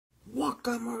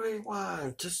Welcome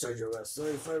everyone to Sergio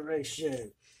Wrestling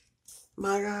Federation.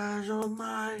 My gosh, oh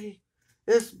my,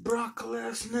 it's Brock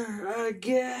Lesnar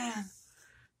again.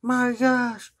 My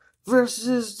gosh,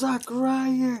 versus Zack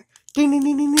Ryder. Ding ding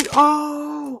ding ding ding.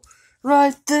 Oh,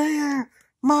 right there.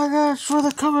 My gosh, for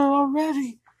the cover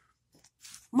already.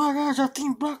 My gosh, I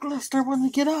think Brock Lesnar want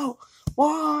to get out.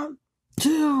 1,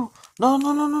 2.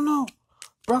 No.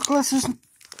 Brock Lesnar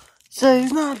says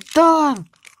he's not done.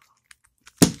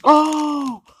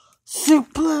 Oh,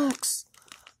 suplex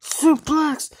for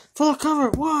the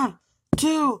cover. 1,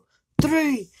 2,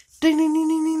 3. Ding ding ding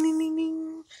ding ding ding ding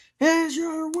ding. Here's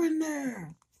your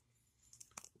winner,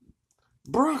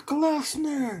 Brock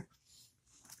Lesnar.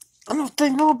 I don't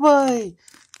think nobody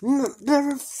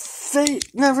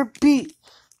never beat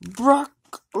Brock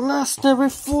Lesnar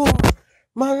before.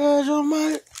 My gosh, oh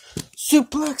my,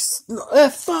 suplex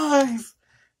F5.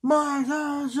 My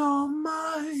gosh, oh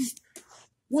my,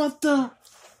 what the?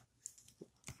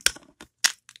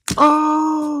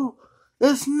 Oh,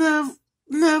 it's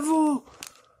Neville.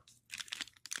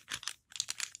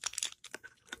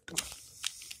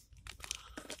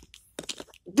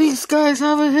 These guys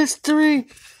have a history.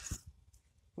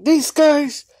 These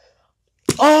guys.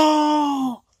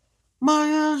 Oh, my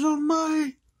gosh, oh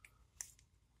my.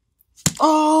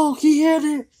 Oh, he hit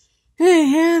it.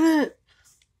 He hit it.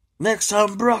 Next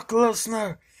time, Brock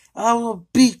Lesnar, I will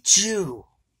beat you.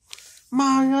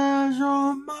 My gosh,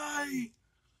 oh my.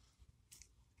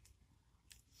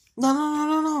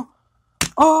 No.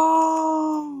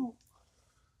 Oh,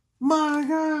 my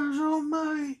gosh, oh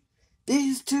my.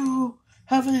 These two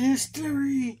have a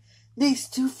history. These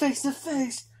two face to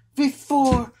face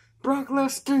before Brock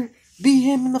Lesnar beat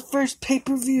him in the first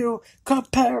pay-per-view called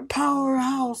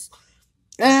Powerhouse.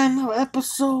 And the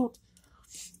episode,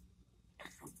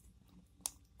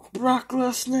 Brock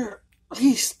Lesnar,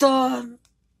 he's stunned.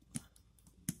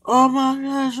 Oh my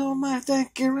gosh, oh my,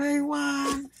 thank you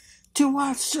everyone to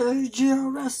watch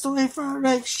Sergio Wrestling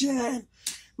Federation.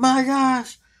 My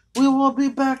gosh, we will be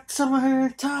back some other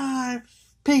time.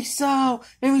 Peace out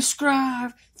and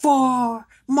subscribe for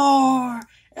more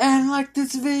and like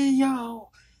this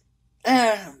video.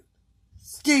 And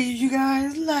see you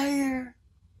guys later.